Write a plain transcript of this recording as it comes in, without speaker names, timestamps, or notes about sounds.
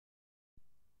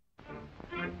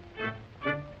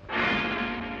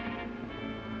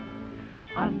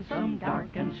on some dark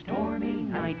and stormy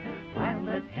night, while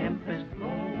the tempest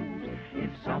blows, if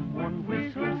someone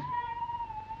whistles,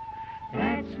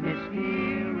 that's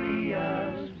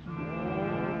mysterious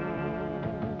Mose.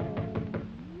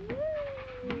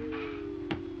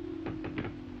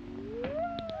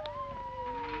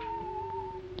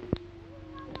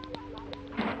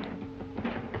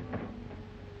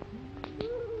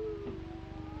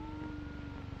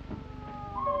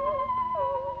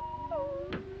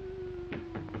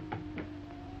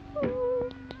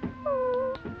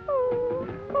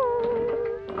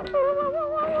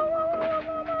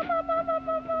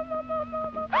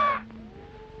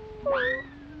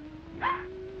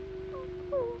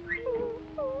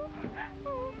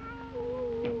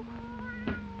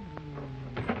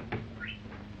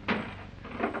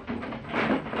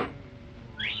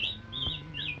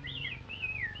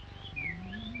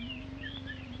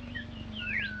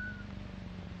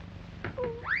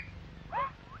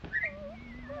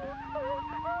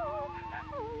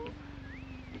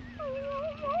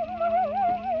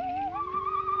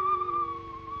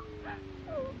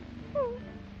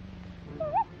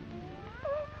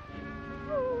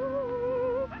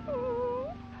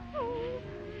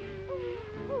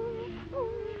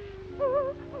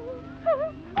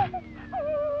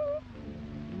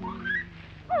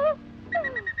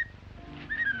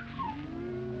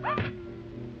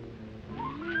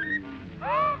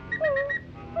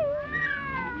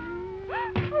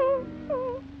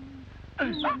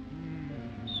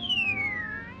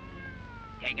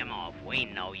 Take him off. We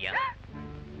know you.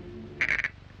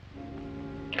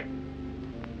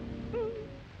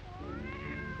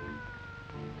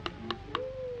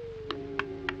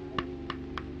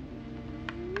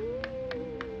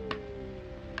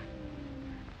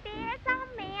 There's a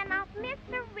man of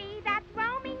mystery that's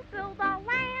roaming through the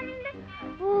land.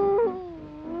 Ooh.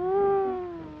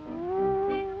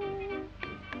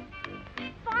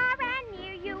 Far and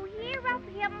near you hear of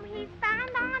him. He's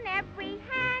found on every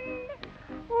hand.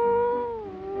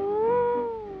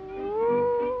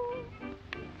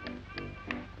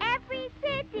 Every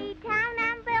city, town,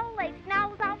 and village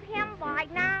knows of him by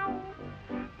now.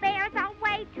 There's a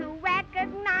way to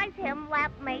recognize him,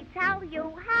 let me tell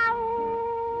you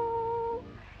how.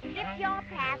 If you're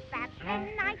past that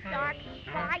midnight dark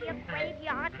by a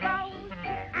graveyard road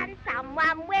and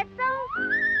someone whistles,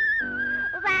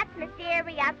 that's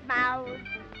mysterious Mose.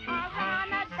 Or on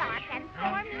a dark and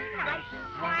stormy night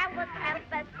while the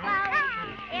tempest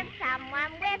blows, if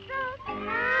someone whistles,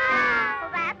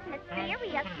 that's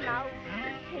mysterious Mose.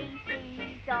 He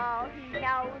sees all, he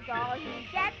knows all, he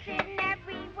gets in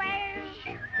everywhere.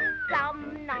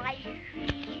 Some night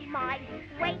he might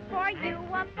wait for you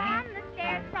up on the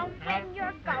stairs, so when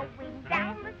you're going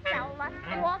down the cellar,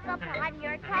 walk upon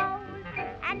your toes.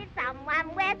 And if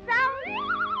someone whistles,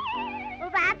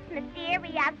 that's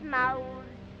mysterious Mose.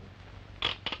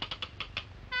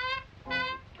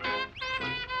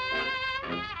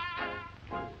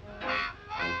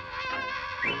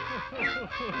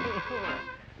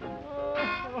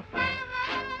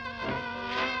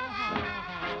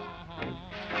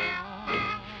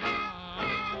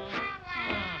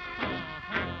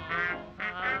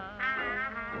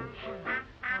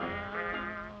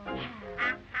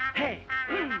 Hey,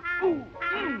 ooh,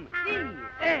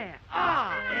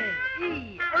 ah,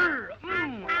 ooh,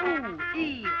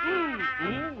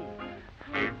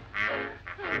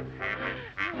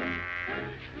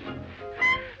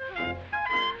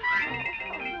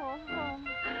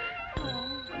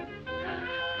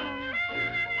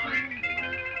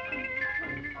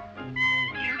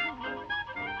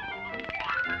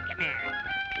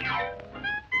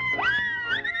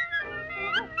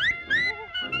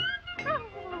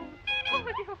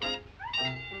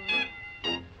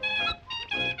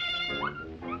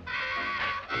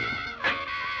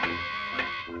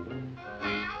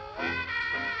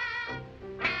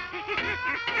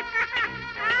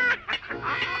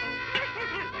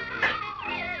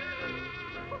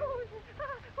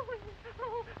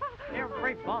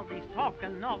 Everybody's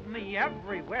talking of me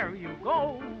everywhere you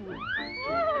go.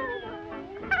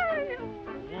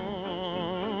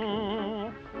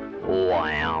 Who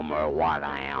I am or what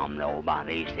I am,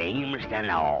 nobody seems to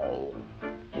know.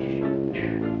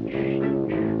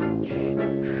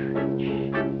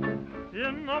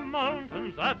 In the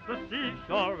mountains, at the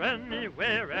seashore,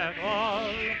 anywhere at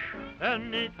all,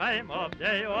 any time of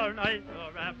day or night,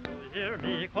 you're apt to hear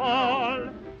me call.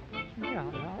 Yeah,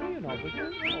 now you know, but you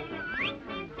know.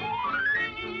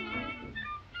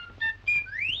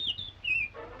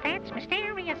 That's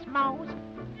mysterious Mose.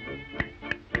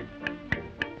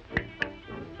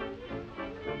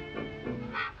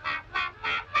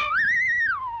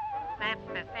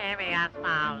 mysterious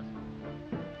mouse.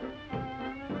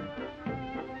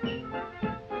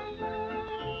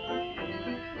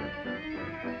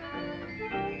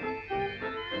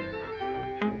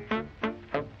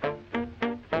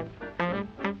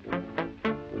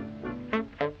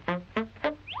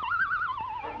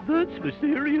 That's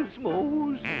Mysterious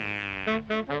Mose.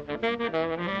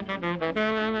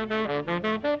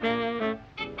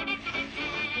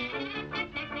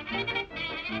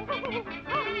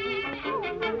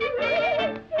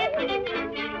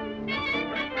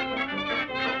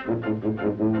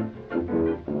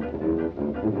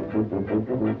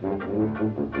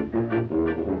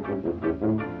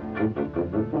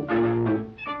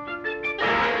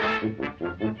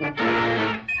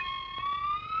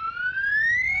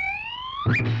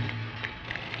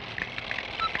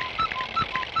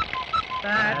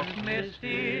 That's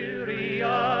Mysterious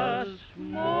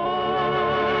Mose.